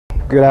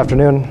Good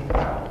afternoon.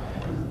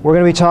 We're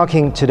going to be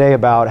talking today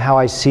about how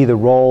I see the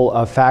role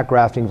of fat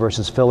grafting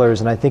versus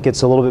fillers, and I think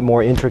it's a little bit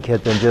more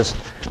intricate than just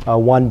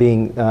one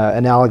being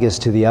analogous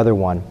to the other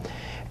one.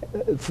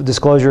 For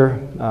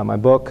disclosure, my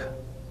book.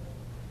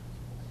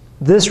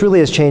 This really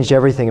has changed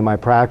everything in my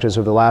practice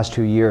over the last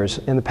 2 years.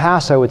 In the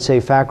past, I would say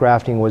fat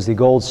grafting was the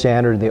gold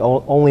standard, the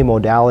only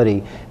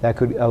modality that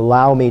could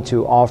allow me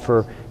to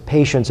offer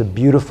patients a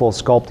beautiful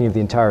sculpting of the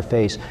entire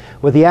face.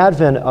 With the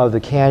advent of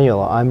the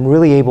cannula, I'm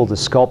really able to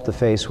sculpt the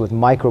face with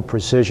micro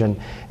precision,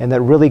 and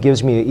that really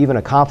gives me even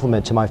a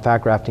compliment to my fat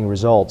grafting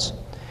results.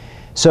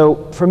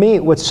 So for me,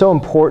 what's so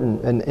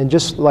important, and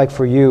just like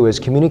for you, is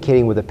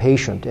communicating with a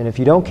patient. And if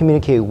you don't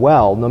communicate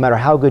well, no matter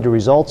how good the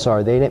results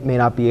are, they may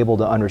not be able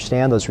to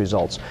understand those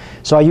results.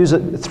 So I use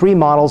 3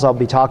 models I'll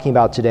be talking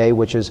about today,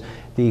 which is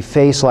the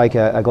face like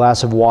a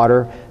glass of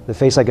water, the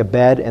face like a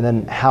bed, and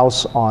then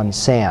house on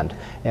sand.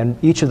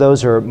 And each of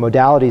those are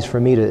modalities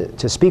for me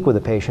to speak with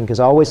a patient, because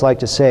I always like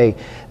to say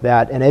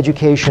that an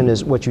education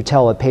is what you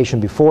tell a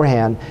patient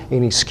beforehand,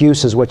 an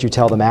excuse is what you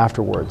tell them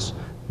afterwards.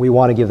 We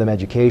want to give them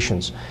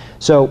educations.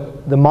 So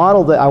the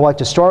model that I like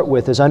to start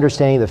with is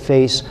understanding the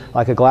face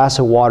like a glass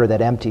of water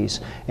that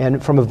empties.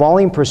 And from a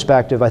volume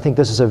perspective, I think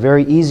this is a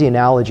very easy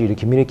analogy to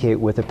communicate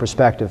with a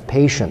prospective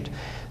patient.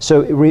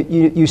 So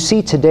you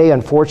see today,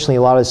 unfortunately,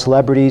 a lot of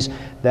celebrities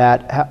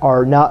that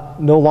are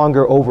no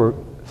longer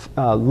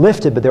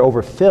lifted, but they're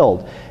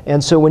overfilled.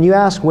 And so when you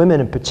ask women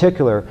in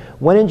particular,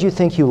 when did you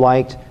think you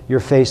liked your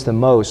face the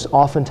most?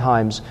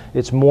 Oftentimes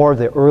it's more of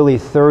the early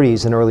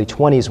 30s and early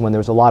 20s when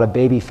there's a lot of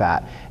baby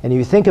fat. And if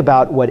you think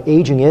about what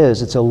aging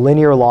is, it's a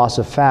linear loss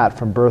of fat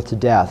from birth to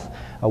death.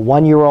 A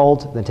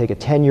 1-year-old, then take a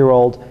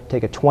 10-year-old,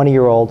 take a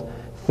 20-year-old,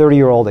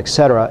 30-year-old,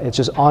 etc. It's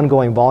just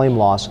ongoing volume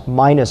loss,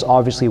 minus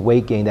obviously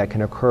weight gain that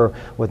can occur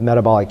with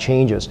metabolic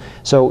changes.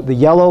 So the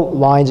yellow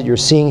lines that you're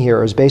seeing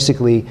here is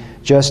basically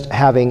just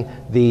having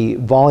the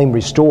volume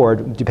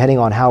restored depending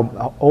on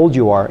how old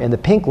you are, and the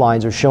pink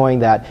lines are showing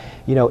that,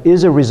 you know,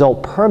 is a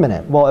result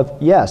permanent? Well,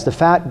 yes, the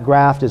fat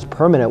graft is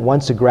permanent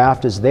once the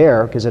graft is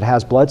there because it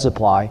has blood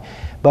supply.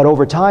 But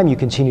over time, you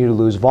continue to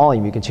lose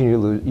volume, you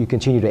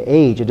continue to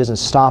age. It doesn't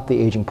stop the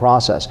aging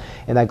process.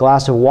 And that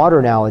glass of water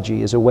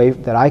analogy is a way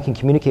that I can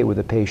communicate with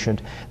the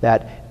patient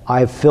that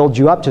I've filled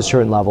you up to a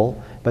certain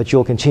level, but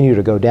you'll continue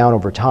to go down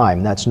over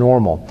time. That's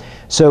normal.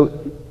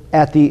 So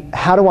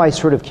how do I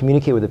sort of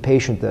communicate with the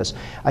patient this?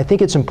 I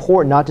think it's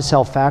important not to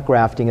sell fat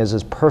grafting as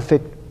this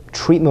perfect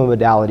treatment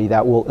modality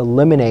that will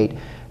eliminate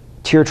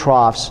tear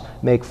troughs,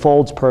 make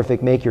folds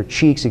perfect, make your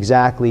cheeks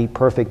exactly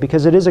perfect,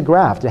 because it is a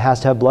graft. It has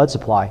to have blood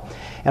supply.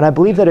 And I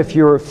believe that if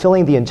you're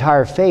filling the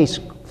entire face,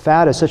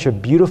 fat is such a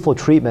beautiful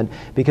treatment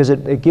because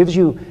it gives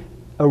you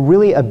a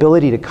really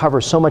ability to cover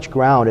so much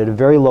ground at a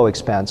very low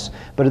expense.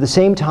 But at the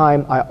same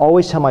time, I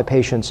always tell my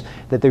patients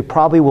that they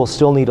probably will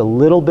still need a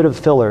little bit of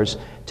fillers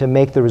to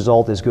make the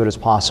result as good as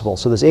possible.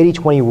 So this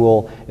 80-20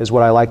 rule is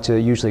what I like to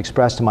usually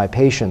express to my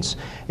patients.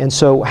 And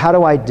so how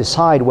do I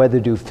decide whether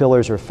to do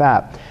fillers or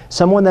fat?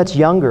 Someone that's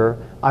younger,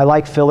 I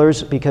like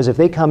fillers because if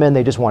they come in,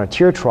 they just want a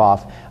tear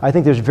trough. I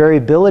think there's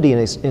variability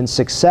in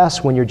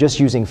success when you're just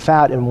using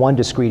fat in one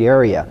discrete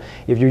area.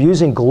 If you're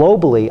using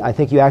globally, I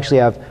think you actually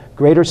have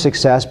greater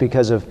success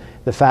because of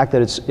the fact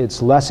that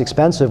it's less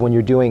expensive when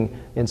you're doing,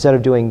 instead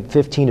of doing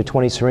 15 to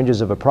 20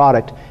 syringes of a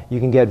product, you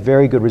can get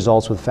very good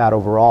results with fat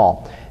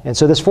overall. And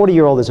so this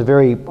 40-year-old is a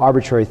very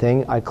arbitrary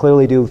thing. I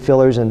clearly do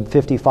fillers in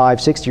 55,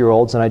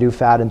 60-year-olds, and I do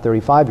fat in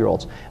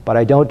 35-year-olds. But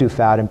I don't do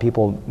fat in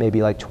people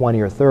maybe like 20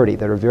 or 30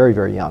 that are very,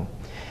 very young.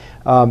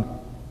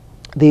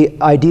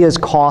 The idea is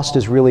cost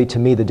is really, to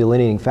me, the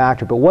delineating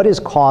factor. But what is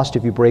cost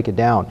if you break it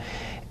down?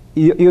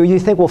 You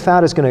think, well,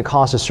 fat is going to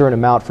cost a certain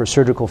amount for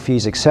surgical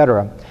fees,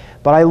 etc.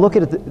 But I look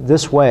at it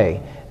this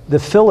way. The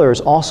fillers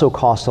also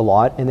cost a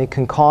lot, and they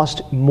can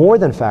cost more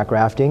than fat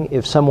grafting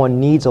if someone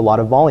needs a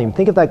lot of volume.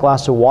 Think of that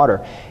glass of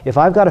water. If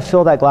I've got to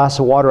fill that glass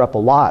of water up a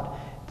lot,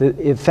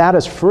 if fat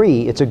is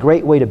free, it's a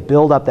great way to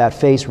build up that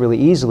face really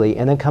easily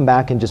and then come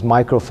back and just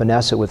micro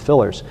finesse it with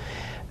fillers.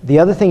 The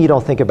other thing you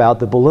don't think about,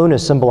 the balloon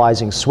is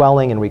symbolizing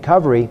swelling and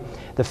recovery.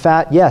 The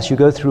fat, yes, you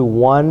go through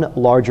one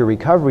larger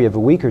recovery of a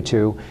week or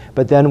two,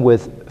 but then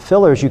with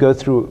fillers, you go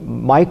through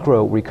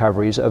micro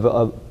recoveries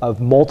of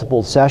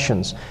multiple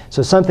sessions.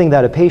 So something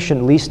that a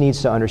patient at least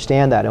needs to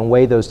understand that and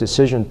weigh those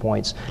decision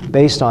points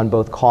based on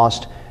both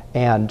cost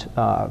and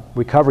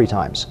recovery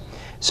times.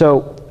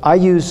 So I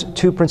use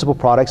 2 principal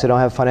products. I don't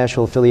have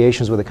financial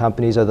affiliations with the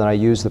companies other than I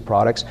use the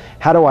products.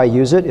 How do I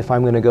use it if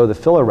I'm going to go the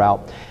filler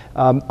route?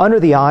 Under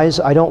the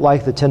eyes, I don't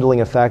like the tindling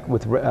effect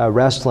with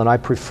restylane. I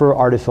prefer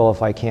artefill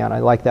if I can. I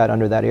like that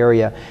under that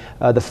area.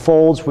 The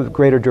folds with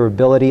greater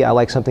durability, I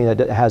like something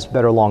that has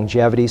better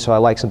longevity, so I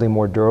like something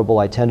more durable.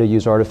 I tend to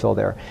use artefill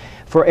there.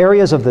 For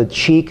areas of the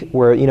cheek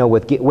where, you know,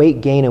 with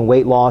weight gain and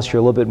weight loss, you're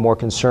a little bit more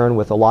concerned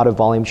with a lot of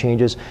volume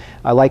changes,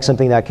 I like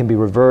something that can be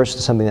reversed,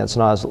 something that's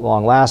not as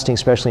long lasting,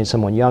 especially in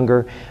someone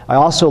younger. I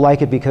also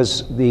like it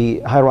because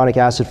the hyaluronic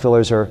acid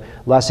fillers are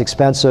less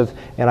expensive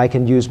and I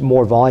can use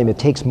more volume. It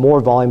takes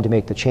more volume to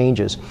make the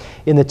changes.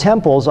 In the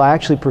temples, I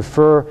actually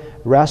prefer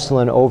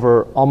Restylane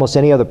over almost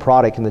any other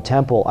product in the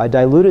temple. I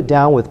dilute it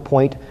down with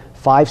 0.5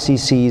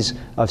 cc's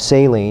of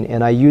saline,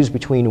 and I use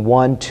between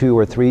 1, 2,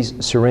 or 3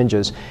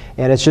 syringes.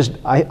 And it's just,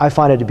 I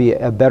find it to be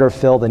a better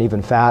fill than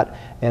even Fat,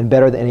 and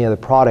better than any other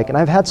product. And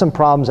I've had some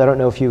problems, I don't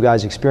know if you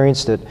guys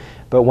experienced it,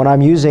 but when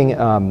I'm using,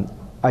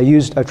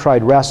 I've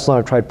tried Restylane,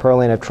 I've tried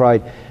Perlane, I've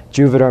tried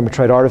Juvederm, I've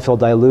tried artefill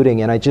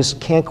diluting, and I just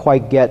can't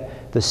quite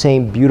get the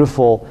same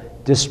beautiful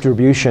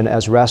distribution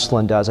as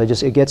Restylane does.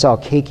 It gets all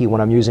cakey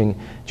when I'm using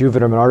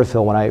Juvederm and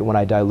artefill when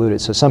I dilute it.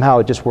 So somehow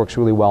it just works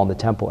really well in the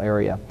temple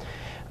area.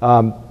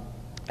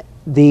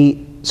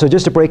 So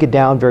just to break it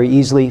down very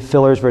easily,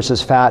 fillers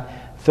versus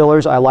Fat.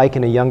 Fillers I like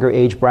in a younger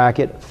age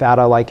bracket, Fat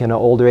I like in an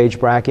older age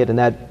bracket, and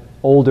that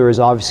older is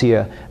obviously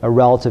a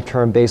relative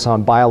term based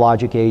on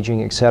biologic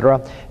aging,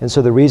 etc. And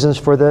so the reasons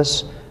for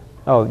this,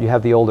 oh, you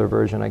have the older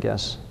version, I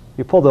guess.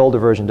 You pull the older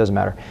version, doesn't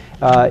matter,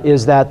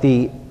 is that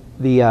the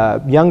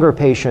younger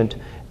patient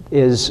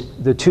is,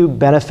 the two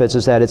benefits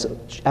is that it's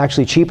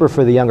actually cheaper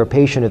for the younger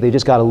patient if they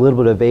just got a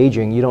little bit of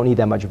aging, you don't need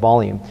that much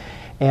volume.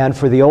 And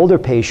for the older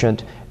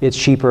patient, it's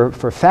cheaper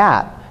for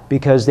Fat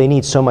because they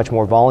need so much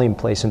more volume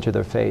placed into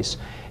their face.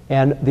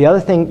 And the other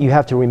thing you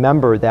have to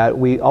remember that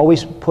we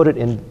always put it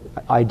in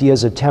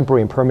ideas of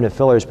temporary and permanent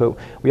fillers, but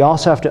we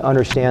also have to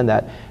understand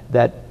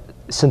that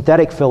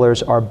synthetic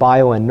fillers are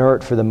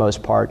bioinert for the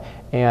most part,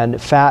 and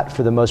Fat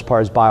for the most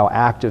part is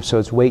bioactive, so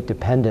it's weight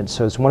dependent.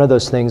 So it's one of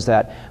those things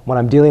that when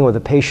I'm dealing with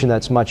a patient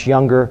that's much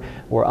younger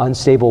or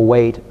unstable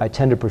weight, I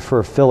tend to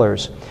prefer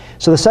fillers.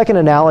 So the second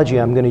analogy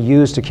I'm going to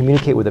use to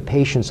communicate with a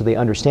patient so they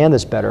understand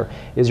this better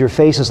is your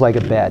face is like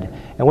a bed.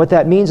 And what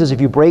that means is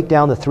if you break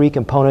down the three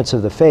components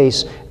of the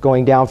face,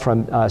 going down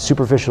from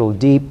superficial to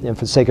deep, and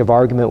for the sake of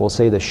argument we'll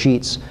say the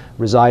sheets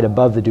reside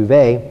above the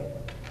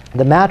duvet,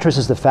 the mattress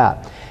is the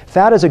Fat.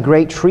 Fat is a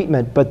great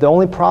treatment, but the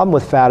only problem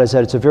with Fat is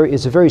that it's a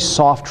very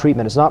soft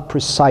treatment. It's not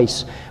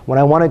precise. When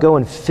I want to go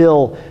and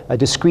fill a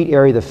discrete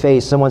area of the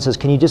face, someone says,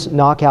 can you just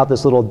knock out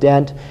this little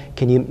dent?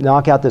 Can you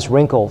knock out this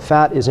wrinkle?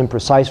 Fat is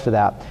imprecise for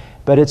that.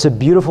 But it's a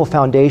beautiful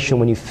foundation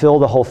when you fill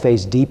the whole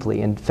face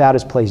deeply, and Fat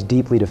is placed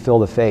deeply to fill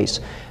the face.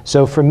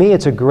 So for me,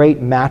 it's a great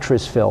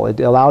mattress fill.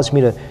 It allows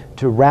me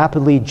to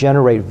rapidly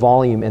generate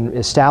volume and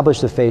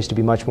establish the face to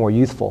be much more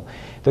youthful.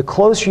 The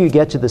closer you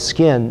get to the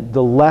skin,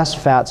 the less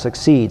Fat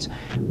succeeds.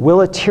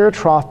 Will a tear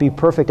trough be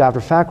perfect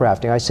after fat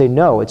grafting? I say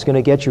no. It's going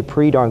to get you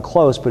pretty darn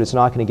close, but it's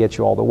not going to get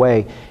you all the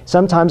way.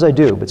 Sometimes I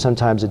do, but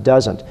sometimes it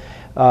doesn't.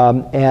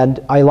 And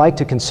I like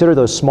to consider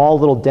those small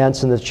little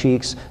dents in the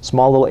cheeks,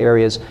 small little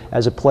areas,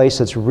 as a place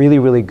that's really,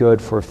 really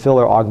good for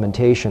filler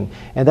augmentation.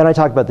 And then I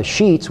talk about the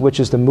sheets, which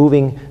is the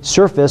moving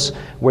surface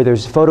where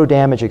there's photo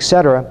damage,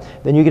 etc.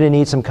 Then you're going to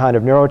need some kind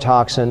of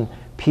neurotoxin,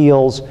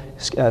 peels,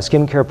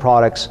 skincare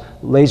products,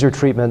 laser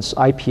treatments,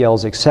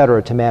 IPLs,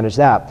 etc. to manage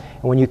that.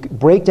 And when you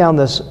break down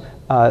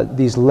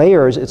these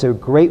layers, it's a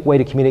great way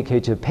to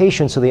communicate to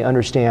patients so they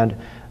understand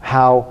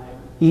how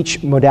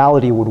each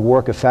modality would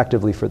work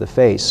effectively for the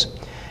face.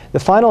 The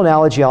final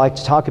analogy I like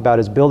to talk about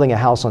is building a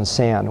house on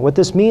sand. What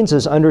this means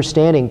is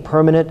understanding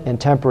permanent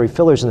and temporary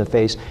fillers in the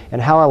face and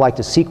how I like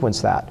to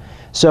sequence that.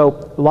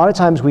 So a lot of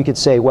times we could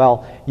say,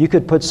 well, you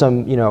could put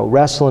some,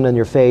 Restylane in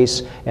your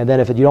face, and then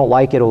if you don't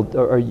like it,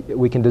 or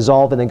we can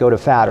dissolve and then go to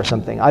Fat or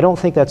something. I don't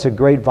think that's a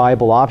great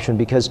viable option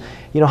because,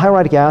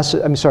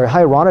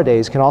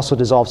 hyaluronidase can also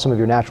dissolve some of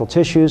your natural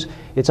tissues.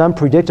 It's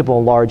unpredictable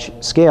in large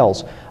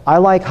scales. I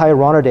like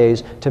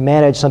hyaluronidase to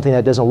manage something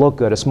that doesn't look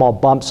good, a small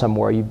bump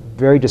somewhere. You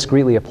very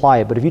discreetly apply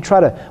it. But if you try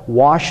to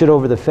wash it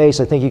over the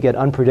face, I think you get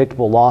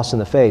unpredictable loss in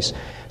the face.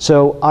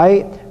 So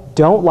I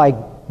don't like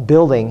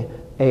building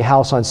a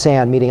house on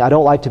sand, meaning I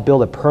don't like to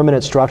build a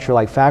permanent structure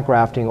like fat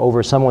grafting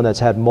over someone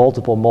that's had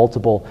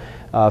multiple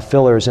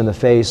fillers in the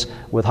face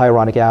with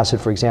hyaluronic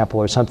acid, for example,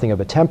 or something of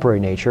a temporary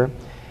nature.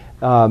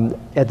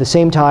 At the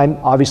same time,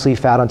 obviously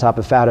Fat on top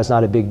of Fat is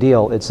not a big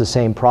deal. It's the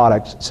same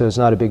product, so it's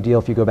not a big deal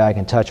if you go back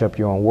and touch up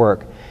your own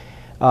work.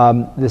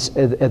 At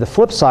the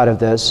flip side of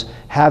this,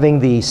 having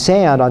the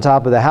sand on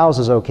top of the house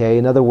is okay.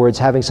 In other words,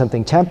 having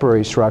something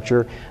temporary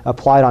structure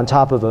applied on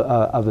top of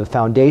a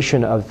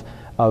foundation of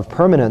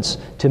permanence,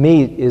 to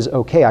me, is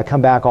okay. I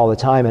come back all the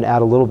time and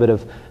add a little bit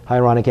of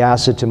hyaluronic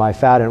acid to my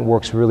Fat, and it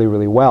works really,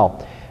 really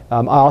well.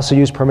 I also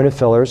use permanent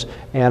fillers,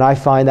 and I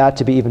find that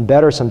to be even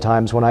better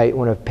sometimes when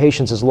a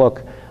patient says,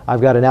 look,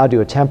 I've got to now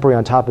do a temporary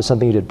on top of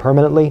something you did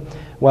permanently.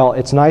 Well,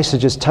 it's nice to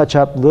just touch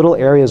up little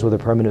areas with a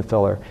permanent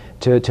filler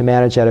to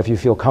manage that if you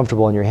feel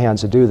comfortable in your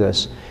hands to do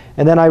this.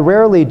 And then I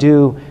rarely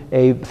do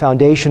a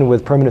foundation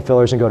with permanent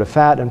fillers and go to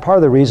fat, and part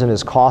of the reason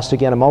is cost.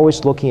 Again, I'm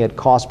always looking at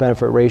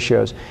cost-benefit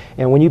ratios.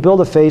 And when you build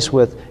a face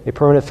with a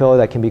permanent filler,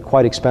 that can be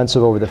quite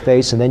expensive over the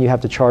face, and then you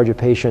have to charge a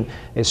patient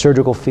a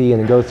surgical fee and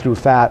then go through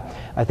fat,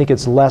 I think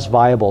it's less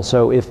viable.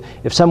 So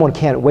if someone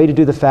can't wait to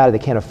do the fat, or they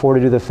can't afford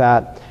to do the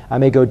fat, I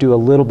may go do a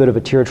little bit of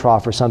a tear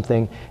trough or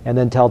something and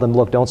then tell them,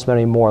 look, don't spend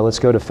any more, let's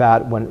go to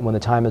fat when the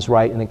time is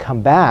right, and then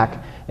come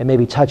back and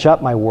maybe touch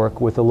up my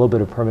work with a little bit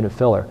of permanent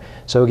filler.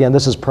 So again,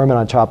 this is permanent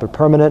on top of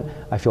permanent.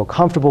 I feel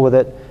comfortable with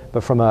it,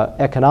 but from an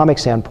economic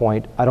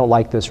standpoint, I don't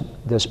like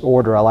this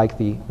order. I like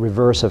the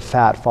reverse of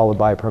fat followed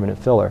by a permanent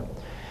filler.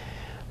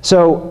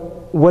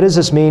 So what does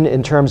this mean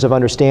in terms of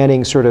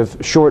understanding sort of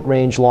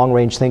short-range,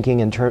 long-range thinking,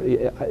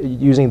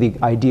 using the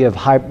idea of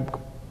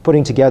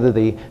putting together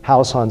the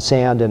house on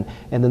sand and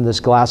then this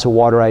glass of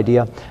water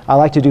idea? I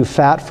like to do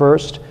fat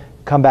first,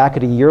 come back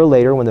at a year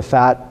later when the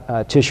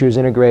fat tissue is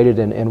integrated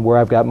and where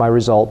I've got my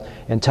result,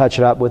 and touch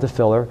it up with a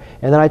filler.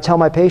 And then I tell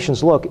my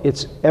patients, look,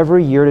 it's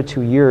every year to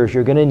 2 years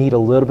you're going to need a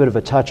little bit of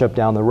a touch-up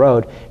down the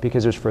road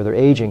because there's further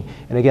aging.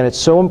 And again, it's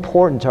so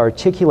important to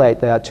articulate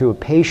that to a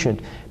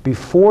patient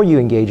before you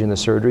engage in the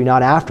surgery,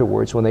 not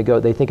afterwards when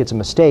they think it's a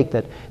mistake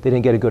that they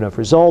didn't get a good enough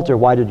result, or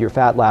why did your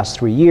fat last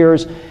 3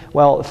 years?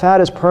 Well, fat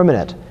is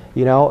permanent.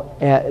 You know,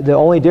 the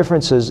only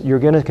difference is you're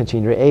going to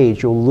continue to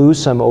age. You'll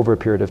lose some over a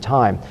period of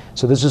time.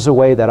 So this is a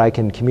way that I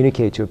can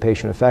communicate to a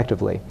patient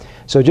effectively.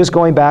 So just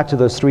going back to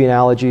those 3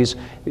 analogies,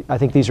 I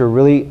think these are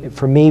really,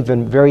 for me,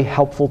 been very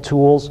helpful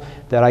tools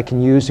that I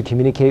can use to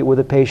communicate with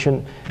a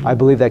patient. I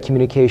believe that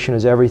communication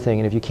is everything,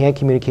 and if you can't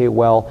communicate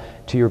well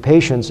to your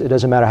patients, it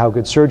doesn't matter how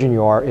good surgeon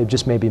you are, it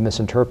just may be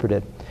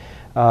misinterpreted.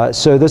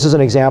 So this is an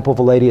example of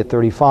a lady at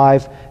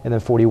 35 and then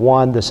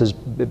 41. This is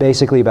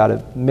basically about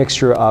a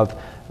mixture of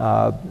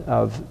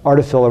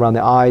artefill around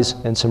the eyes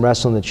and some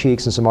restylane in the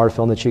cheeks, and some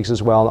artefill in the cheeks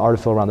as well, and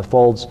artefill around the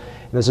folds.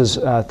 This is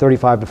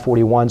 35 to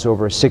 41, so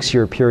over a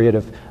 6-year period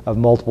of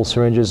multiple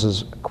syringes.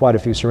 Is quite a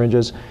few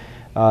syringes.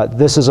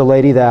 This is a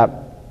lady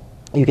that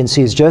you can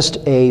see is just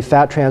a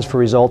fat transfer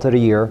result at a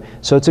year.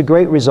 So it's a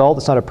great result.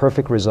 It's not a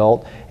perfect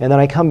result. And then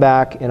I come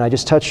back and I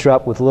just touched her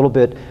up with a little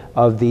bit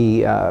of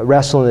the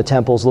restylane in the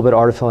temples, a little bit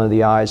of artefill into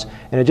the eyes,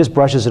 and it just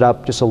brushes it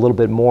up just a little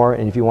bit more.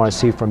 And if you want to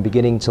see from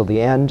beginning till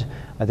the end,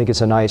 I think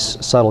it's a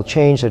nice subtle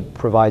change that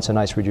provides a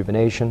nice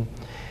rejuvenation.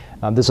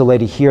 This is a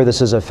lady here. This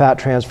is a fat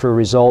transfer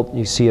result.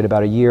 You see it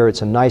about a year.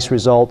 It's a nice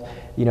result.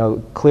 You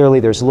know,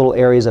 clearly there's little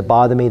areas that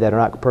bother me that are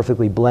not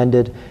perfectly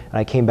blended, and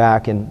I came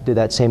back and did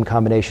that same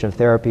combination of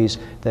therapies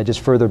that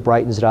just further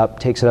brightens it up,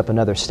 takes it up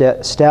another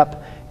step,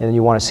 and then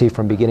you want to see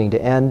from beginning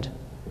to end.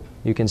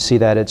 You can see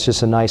that it's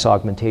just a nice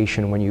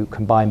augmentation when you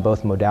combine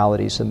both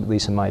modalities, at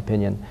least in my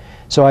opinion.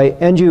 So I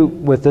end you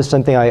with this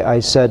something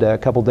I said a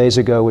couple days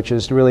ago, which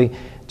is really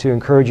to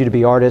encourage you to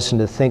be artists and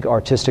to think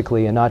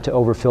artistically and not to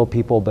overfill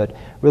people, but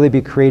really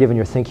be creative in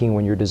your thinking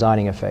when you're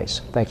designing a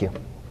face. Thank you.